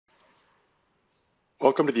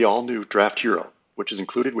Welcome to the all-new Draft Hero, which is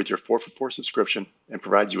included with your 4for4 subscription and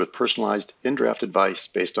provides you with personalized in-draft advice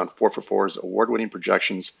based on 4for4's award-winning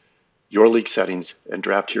projections, your league settings, and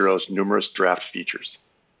Draft Hero's numerous draft features.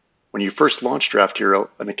 When you first launch Draft Hero,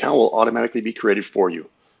 an account will automatically be created for you.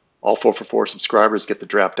 All 4for4 subscribers get the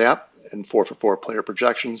Draft app and 4for4 player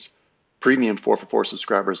projections. Premium 4for4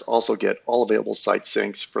 subscribers also get all available site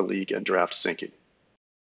syncs for league and draft syncing.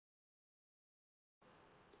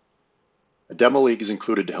 A demo league is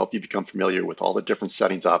included to help you become familiar with all the different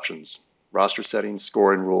settings options, roster settings,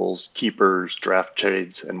 scoring rules, keepers, draft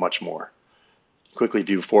trades, and much more. Quickly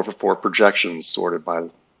view 4for4 projections sorted by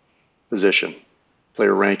position,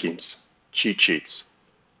 player rankings, cheat sheets,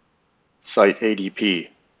 site ADP,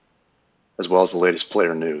 as well as the latest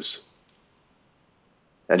player news.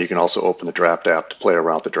 And you can also open the Draft app to play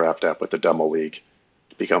around with the Draft app with the demo league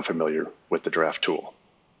to become familiar with the draft tool.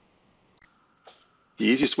 The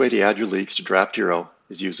easiest way to add your leagues to Draft Hero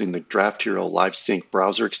is using the Draft Hero Live Sync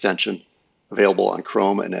browser extension available on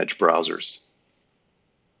Chrome and Edge browsers.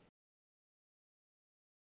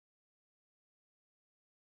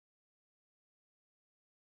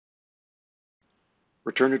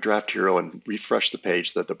 Return to Draft Hero and refresh the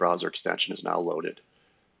page that the browser extension is now loaded.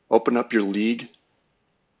 Open up your league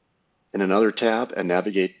in another tab and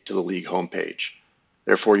navigate to the league homepage.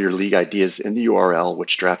 Therefore, your league ID is in the URL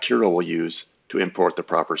which Draft Hero will use to import the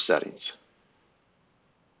proper settings.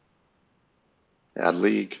 Add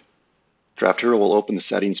league. Draft Hero will open the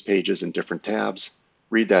settings pages in different tabs,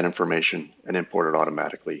 read that information, and import it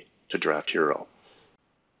automatically to Draft Hero.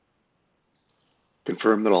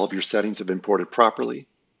 Confirm that all of your settings have imported properly,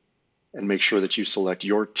 and make sure that you select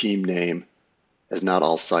your team name, as not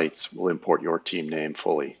all sites will import your team name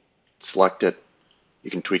fully. Select it.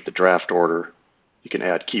 You can tweak the draft order. You can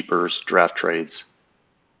add keepers, draft trades,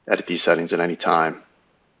 edit these settings at any time.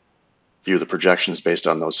 View the projections based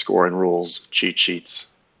on those scoring rules, cheat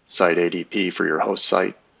sheets, site ADP for your host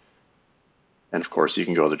site. And of course, you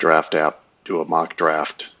can go to the Draft app, do a mock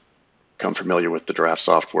draft, become familiar with the draft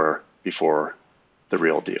software before the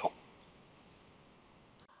real deal.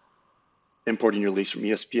 Importing your leagues from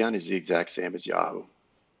ESPN is the exact same as Yahoo.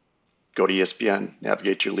 Go to ESPN,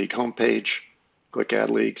 navigate to your league homepage, click Add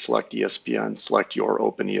League, select ESPN, select your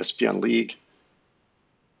open ESPN league.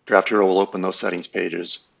 Draft Hero will open those settings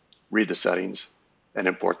pages, read the settings, and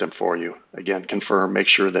import them for you. Again, confirm, make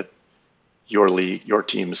sure that your league, your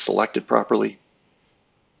team is selected properly.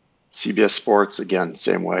 CBSSports, again,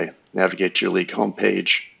 same way. Navigate to your league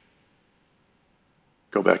homepage,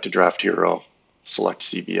 go back to Draft Hero, select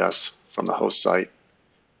CBS from the host site,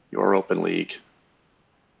 your open league,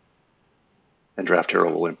 and Draft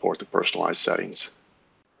Hero will import the personalized settings.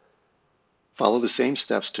 Follow the same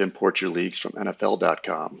steps to import your leagues from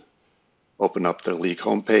NFL.com. Open up the league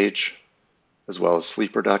homepage, as well as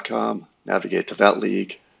sleeper.com, navigate to that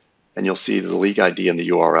league, and you'll see the league ID in the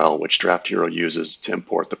URL, which Draft Hero uses to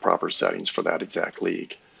import the proper settings for that exact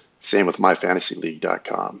league. Same with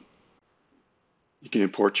myfantasyleague.com. You can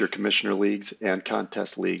import your commissioner leagues and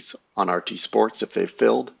contest leagues on RTSports if they've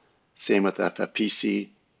filled. Same with FFPC.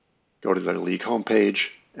 Go to their league homepage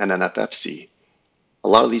and NFFC. A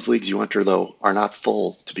lot of these leagues you enter, though, are not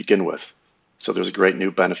full to begin with, so there's a great new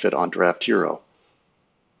benefit on Draft Hero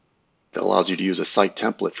that allows you to use a site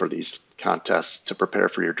template for these contests to prepare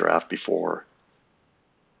for your draft before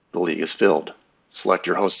the league is filled. Select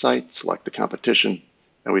your host site, select the competition,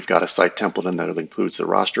 and we've got a site template in there that includes the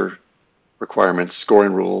roster requirements,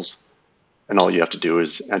 scoring rules, and all you have to do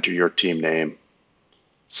is enter your team name,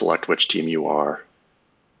 select which team you are,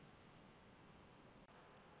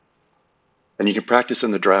 and you can practice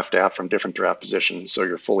in the Draft app from different draft positions so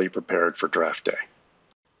you're fully prepared for draft day.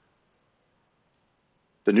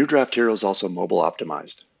 The new Draft Hero is also mobile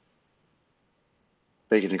optimized,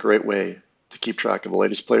 making it a great way to keep track of the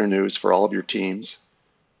latest player news for all of your teams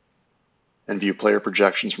and view player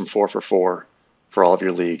projections from 4for4 for all of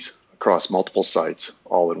your leagues across multiple sites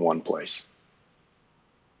all in one place.